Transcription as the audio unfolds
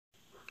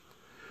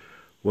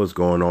What's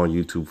going on,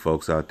 YouTube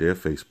folks out there,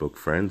 Facebook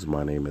friends?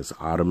 My name is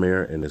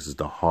Otamir, and this is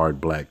the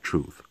Hard Black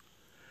Truth.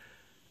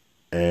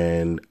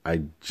 And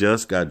I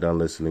just got done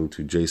listening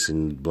to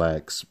Jason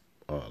Black's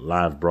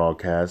live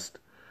broadcast.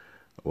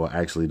 Well,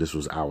 actually, this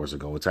was hours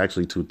ago. It's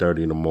actually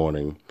 2:30 in the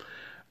morning.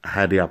 I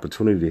had the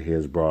opportunity to hear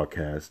his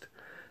broadcast.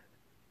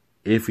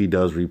 If he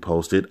does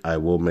repost it, I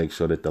will make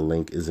sure that the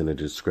link is in the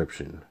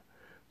description.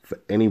 For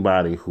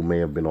anybody who may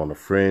have been on the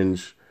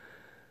fringe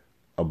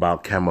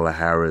about Kamala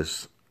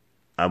Harris,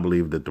 I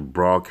believe that the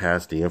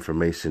broadcast, the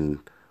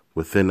information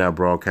within that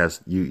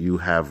broadcast, you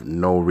have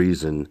no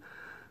reason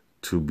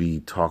to be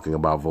talking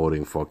about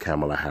voting for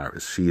Kamala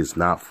Harris. She is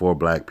not for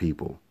black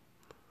people.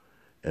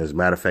 As a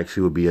matter of fact,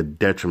 she would be a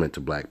detriment to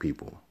black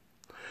people.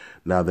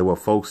 Now, there were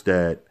folks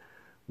that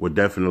were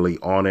definitely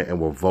on it and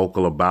were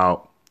vocal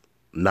about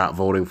not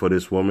voting for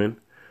this woman.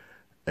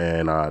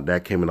 And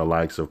that came in the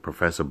likes of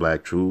Professor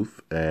Black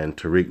Truth and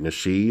Tariq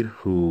Nasheed,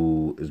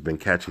 who has been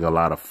catching a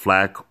lot of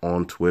flack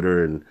on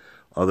Twitter and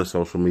other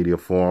social media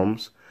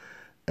forums.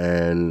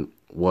 And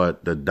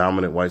what the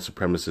dominant white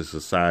supremacist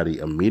society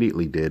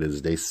immediately did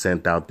is they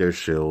sent out their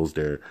shills,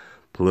 their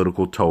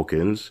political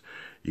tokens.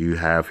 You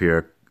have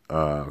here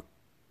a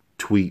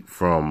tweet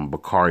from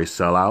Bakari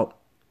Sellout,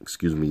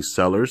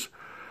 Sellers,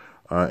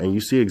 and you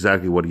see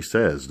exactly what he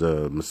says.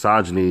 The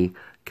misogyny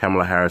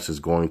Kamala Harris is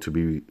going to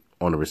be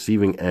on the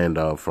receiving end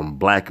of from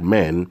black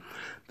men.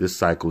 This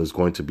cycle is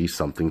going to be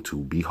something to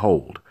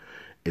behold.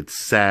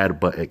 It's sad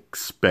but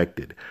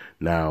expected.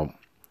 Now,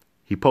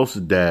 he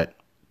posted that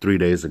 3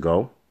 days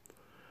ago,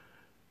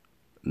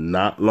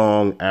 not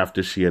long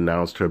after she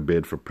announced her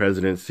bid for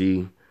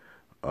presidency,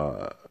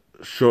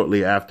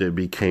 shortly after it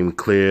became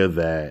clear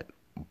that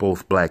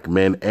both black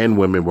men and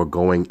women were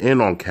going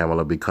in on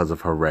Kamala because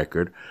of her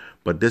record.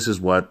 But this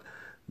is what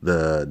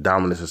the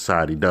dominant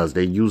society does.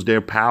 They use their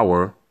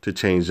power to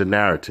change the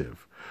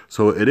narrative.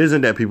 So it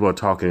isn't that people are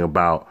talking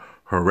about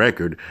her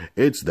record.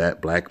 It's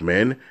that black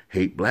men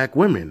hate black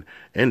women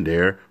and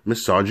they're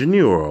misogyny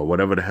or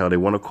whatever the hell they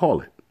want to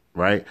call it,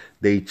 right?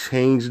 They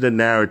change the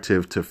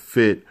narrative to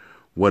fit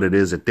what it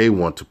is that they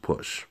want to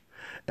push.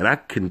 And I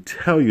can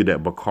tell you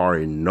that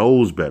Bakari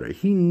knows better.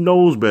 He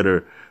knows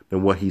better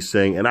than what he's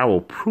saying, and I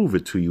will prove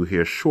it to you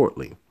here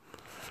shortly,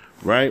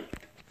 right?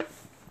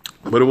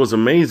 But it was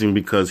amazing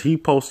because he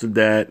posted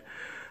that,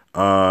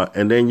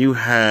 and then you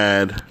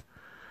had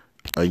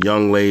a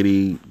young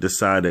lady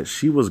decide that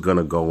she was going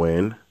to go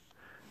in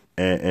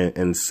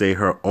and say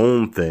her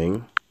own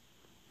thing,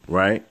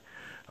 right?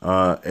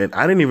 And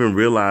I didn't even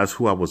realize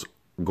who I was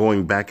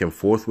going back and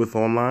forth with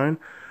online.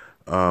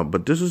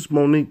 But this is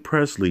Monique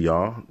Presley,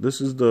 y'all.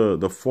 This is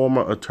the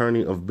former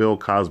attorney of Bill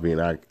Cosby.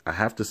 And I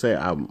have to say,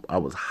 I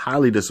was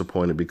highly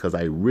disappointed because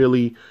I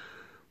really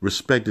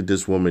respected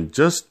this woman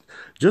just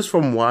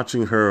from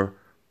watching her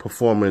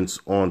performance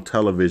on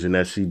television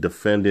as she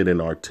defended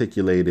and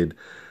articulated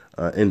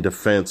in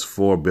defense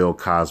for Bill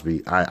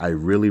Cosby. I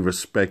really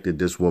respected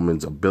this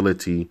woman's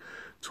ability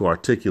to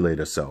articulate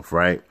herself,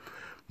 right?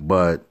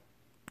 But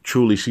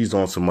truly, she's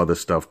on some other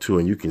stuff, too.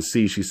 And you can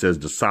see she says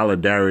the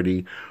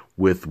solidarity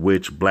with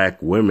which black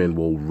women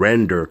will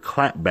render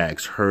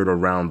clapbacks heard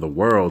around the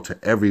world to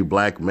every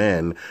black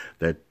man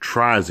that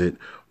tries it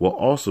will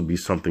also be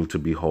something to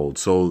behold.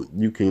 So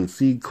you can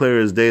see clear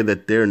as day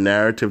that their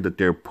narrative that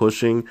they're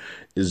pushing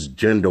is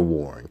gender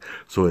warring.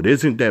 So it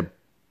isn't that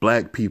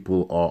black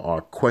people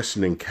are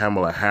questioning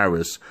Kamala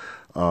Harris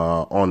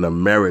on the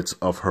merits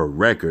of her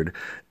record.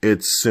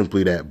 It's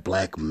simply that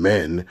black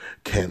men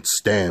can't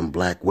stand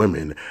black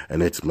women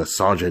and it's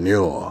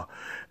misogyny.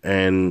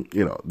 And,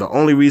 you know, the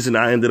only reason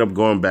I ended up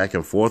going back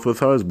and forth with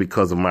her is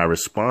because of my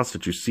response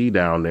that you see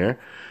down there.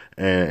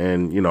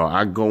 And you know,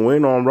 I go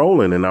in on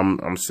Roland and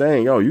I'm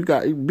saying, yo, you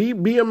got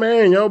be a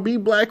man, yo, be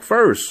black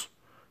first.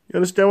 You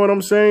understand what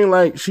I'm saying?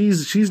 Like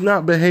she's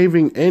not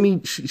behaving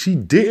she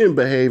didn't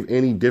behave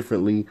any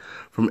differently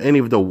from any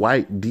of the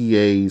white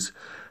DAs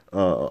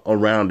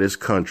around this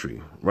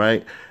country.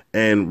 Right.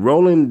 And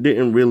Roland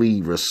didn't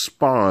really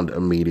respond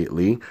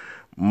immediately.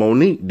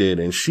 Monique did,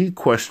 and she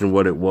questioned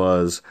what it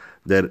was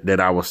that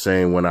I was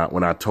saying when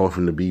I told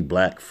him to be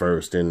black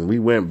first. And we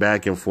went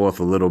back and forth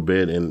a little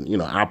bit. And, you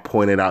know, I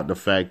pointed out the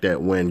fact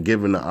that when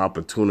given the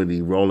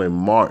opportunity, Roland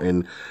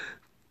Martin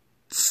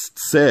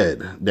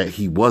said that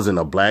he wasn't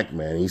a black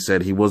man. He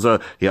said he was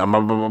I'm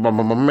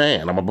a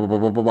man. I'm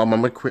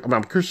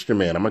a Christian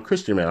man. I'm a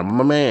Christian man. I'm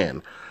a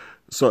man.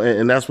 So,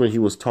 and that's when he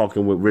was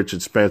talking with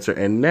Richard Spencer.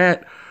 And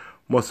that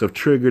must have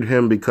triggered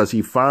him because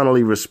he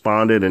finally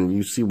responded, and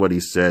you see what he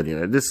said. You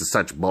know, this is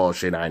such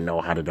bullshit. I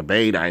know how to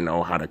debate. I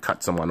know how to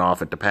cut someone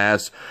off at the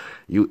pass.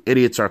 You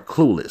idiots are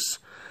clueless.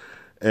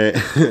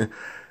 And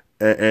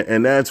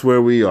that's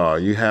where we are.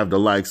 You have the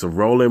likes of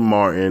Roland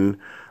Martin,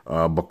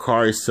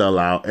 Bakari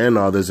Sellout, and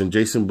others, and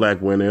Jason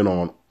Black went in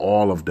on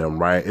all of them,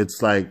 right?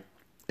 It's like,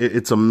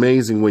 it's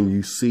amazing when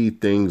you see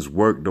things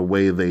work the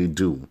way they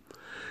do.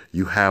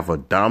 You have a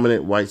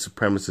dominant white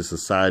supremacist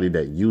society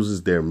that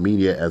uses their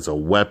media as a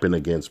weapon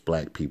against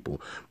black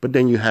people. But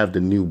then you have the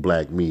new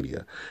black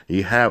media.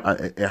 You have,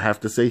 I have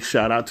to say,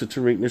 shout out to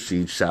Tariq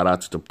Nasheed, shout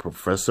out to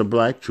Professor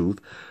Black Truth,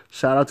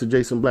 shout out to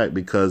Jason Black,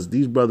 because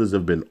these brothers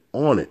have been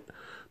on it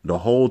the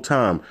whole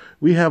time.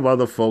 We have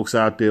other folks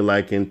out there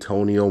like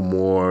Antonio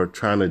Moore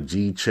trying to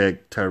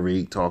G-check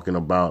Tariq, talking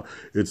about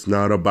it's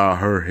not about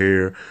her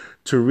hair.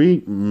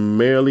 Tariq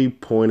merely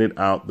pointed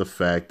out the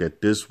fact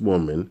that this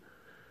woman,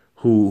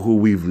 who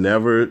we've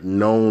never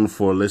known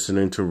for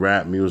listening to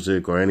rap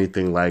music or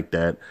anything like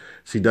that,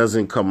 she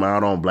doesn't come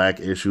out on black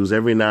issues.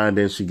 Every now and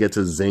then she gets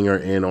a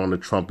zinger in on the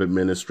Trump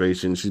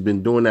administration. She's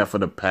been doing that for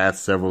the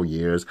past several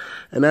years,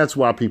 and that's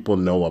why people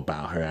know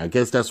about her. I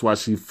guess that's why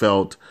she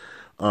felt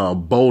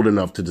bold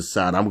enough to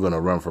decide, I'm going to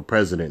run for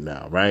president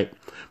now, right?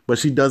 But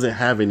she doesn't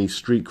have any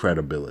street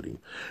credibility.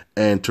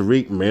 And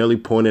Tariq merely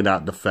pointed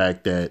out the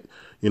fact that,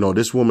 you know,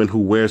 this woman who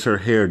wears her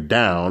hair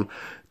down,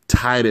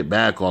 tied it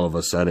back all of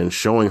a sudden,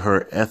 showing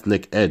her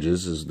ethnic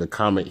edges, is the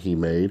comment he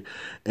made.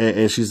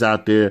 And she's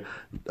out there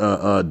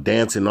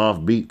dancing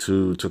off beat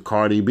to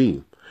Cardi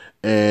B.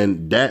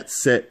 And that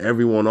set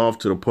everyone off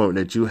to the point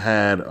that you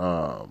had,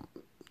 I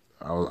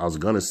was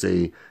going to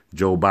say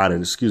Joe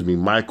Biden, excuse me,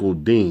 Michael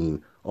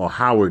Dean, or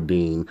Howard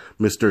Dean,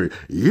 Mr.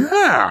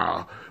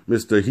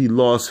 He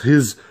lost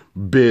his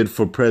bid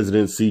for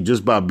presidency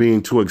just by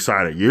being too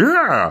excited.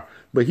 Yeah.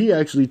 But he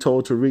actually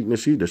told Tariq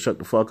Nasheed to shut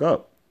the fuck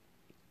up.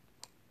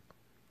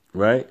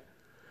 Right?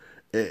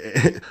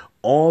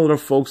 All of the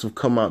folks have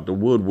come out the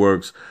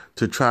woodworks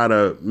to try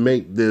to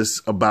make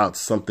this about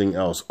something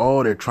else.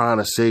 Oh, they're trying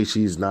to say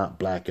she's not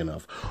black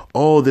enough.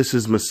 Oh, this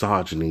is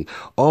misogyny.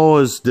 Oh,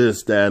 it's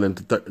this, that,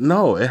 and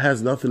no, it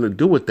has nothing to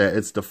do with that.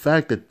 It's the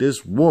fact that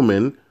this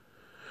woman,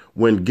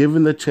 when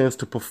given the chance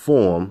to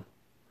perform,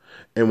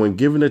 and when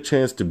given a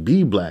chance to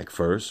be black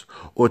first,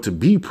 or to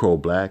be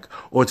pro-black,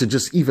 or to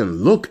just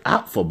even look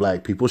out for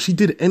black people, she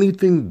did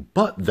anything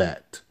but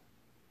that.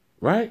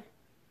 Right?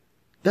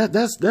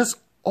 That's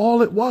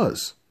all it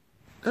was.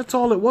 That's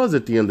all it was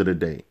at the end of the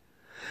day.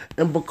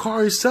 And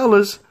Bakari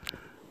Sellout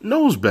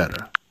knows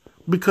better,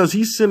 because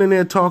he's sitting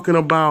there talking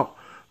about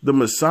the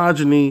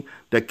misogyny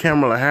that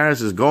Kamala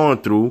Harris is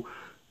going through,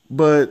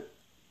 but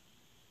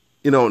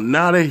you know,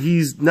 now that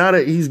he's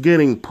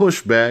getting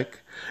pushback,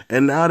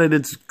 and now that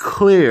it's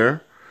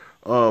clear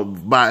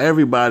by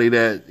everybody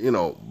that, you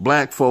know,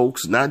 black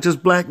folks, not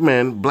just black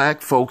men,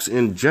 black folks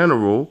in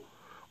general,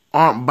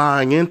 aren't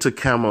buying into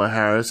Kamala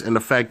Harris and the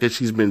fact that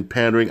she's been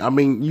pandering. I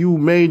mean, you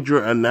made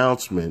your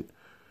announcement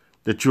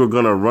that you were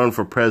going to run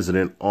for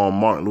president on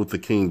Martin Luther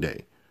King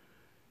Day.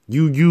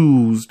 You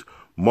used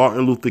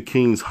Martin Luther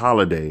King's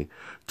holiday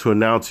to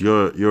announce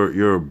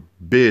your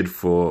bid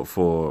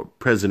for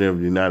president of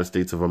the United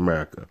States of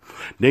America.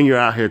 Then you're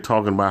out here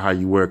talking about how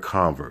you wear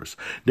Converse.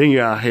 Then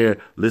you're out here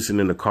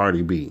listening to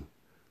Cardi B,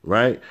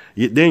 right?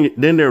 Then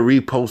they're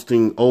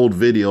reposting old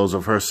videos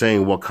of her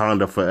saying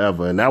Wakanda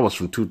forever. And that was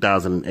from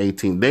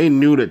 2018. They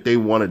knew that they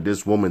wanted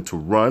this woman to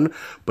run,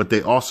 but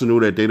they also knew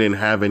that they didn't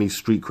have any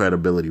street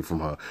credibility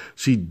from her.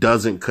 She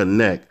doesn't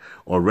connect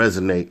or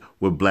resonate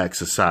with black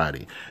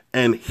society.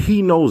 And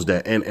he knows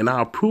that. And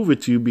I'll prove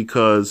it to you,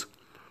 because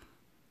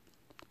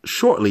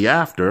shortly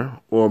after,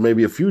 or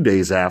maybe a few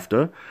days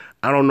after,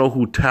 I don't know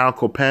who Tal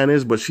Copan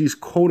is, but she's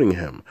quoting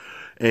him.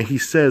 And he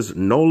says,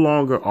 no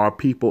longer are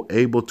people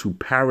able to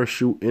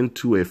parachute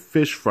into a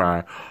fish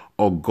fry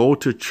or go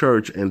to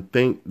church and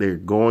think they're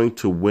going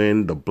to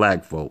win the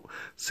black vote,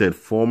 said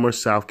former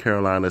South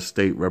Carolina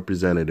State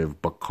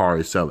Representative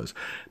Bakari Sellout.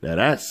 Now,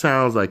 that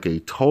sounds like a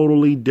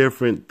totally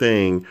different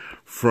thing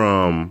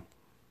from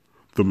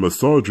the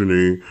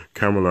misogyny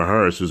Kamala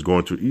Harris is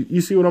going to. You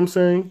see what I'm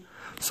saying?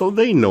 So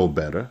they know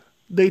better.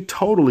 They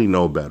totally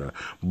know better.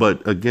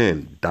 But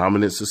again,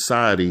 dominant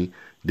society,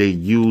 they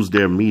use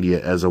their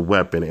media as a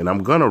weapon. And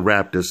I'm going to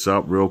wrap this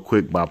up real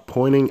quick by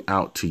pointing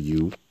out to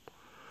you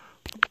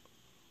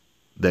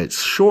that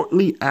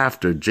shortly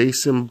after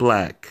Jason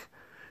Black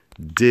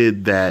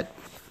did that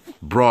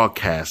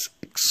broadcast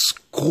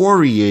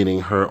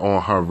excoriating her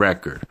on her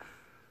record,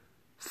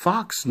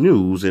 Fox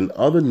News and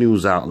other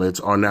news outlets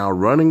are now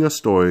running a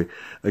story.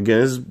 Again,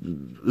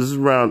 this is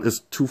around, it's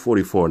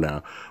 2:44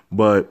 now,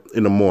 but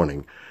in the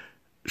morning.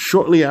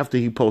 Shortly after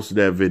he posted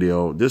that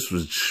video, this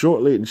was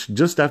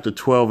just after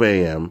 12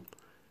 a.m.,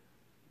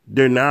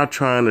 they're now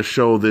trying to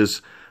show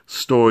this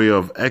story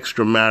of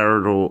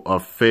extramarital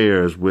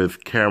affairs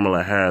with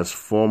Kamala Harris,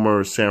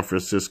 former San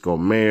Francisco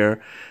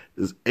mayor,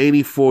 this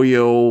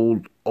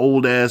 84-year-old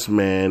old-ass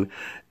man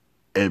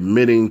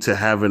admitting to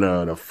having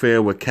an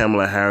affair with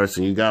Kamala Harris,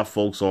 and you got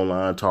folks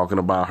online talking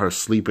about her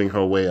sleeping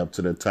her way up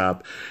to the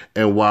top.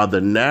 And while the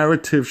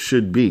narrative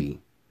should be,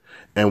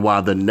 and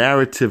while the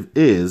narrative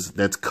is,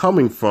 that's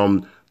coming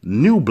from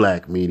new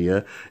black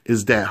media,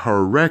 is that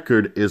her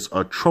record is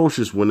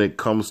atrocious when it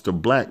comes to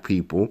black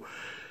people,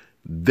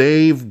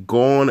 they've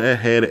gone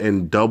ahead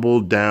and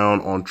doubled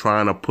down on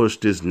trying to push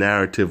this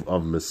narrative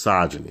of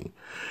misogyny.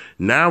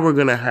 Now we're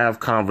going to have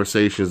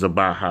conversations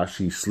about how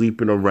she's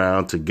sleeping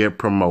around to get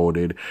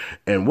promoted.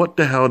 And what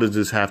the hell does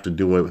this have to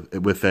do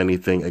with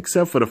anything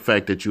except for the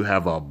fact that you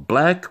have a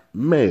black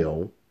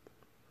male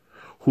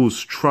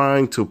who's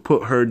trying to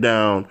put her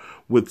down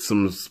with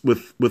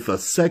a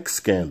sex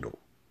scandal.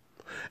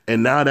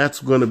 And now that's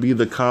going to be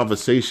the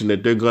conversation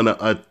that they're going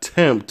to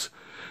attempt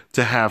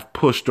to have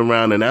pushed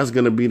around. And that's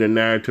going to be the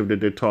narrative that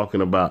they're talking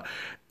about.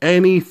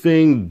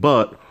 Anything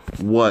but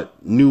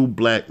what new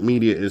black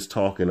media is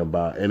talking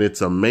about. And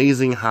it's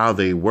amazing how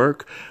they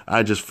work.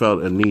 I just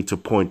felt a need to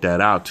point that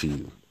out to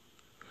you.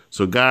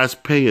 So guys,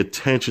 pay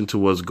attention to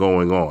what's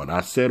going on.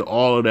 I said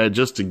all of that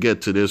just to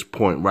get to this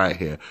point right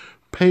here.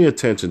 Pay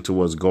attention to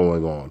what's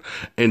going on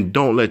and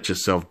don't let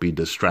yourself be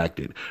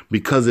distracted,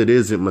 because it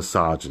isn't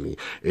misogyny.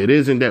 It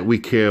isn't that we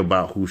care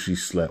about who she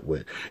slept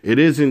with. It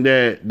isn't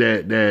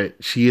that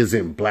she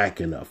isn't black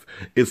enough.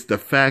 It's the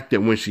fact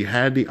that when she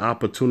had the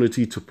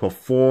opportunity to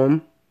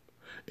perform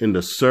in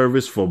the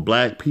service for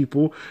black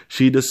people,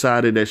 she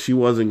decided that she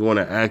wasn't going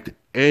to act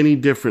any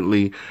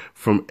differently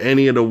from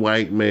any of the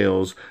white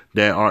males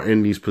that are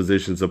in these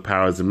positions of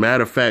power. As a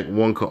matter of fact,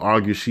 one could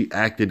argue she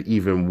acted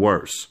even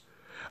worse.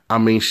 I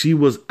mean, she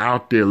was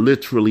out there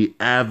literally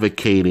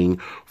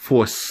advocating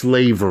for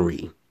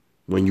slavery.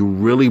 When you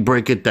really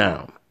break it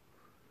down,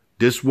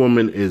 this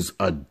woman is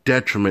a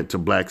detriment to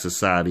black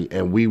society,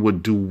 and we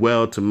would do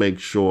well to make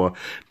sure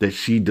that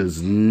she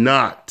does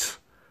not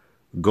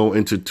go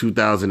into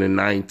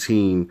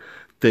 2019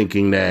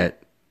 thinking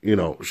that, you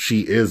know,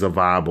 she is a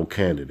viable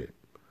candidate.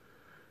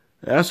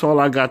 That's all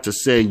I got to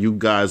say. You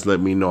guys let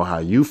me know how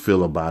you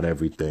feel about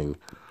everything.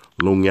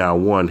 Lung Yao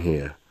One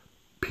here.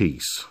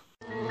 Peace.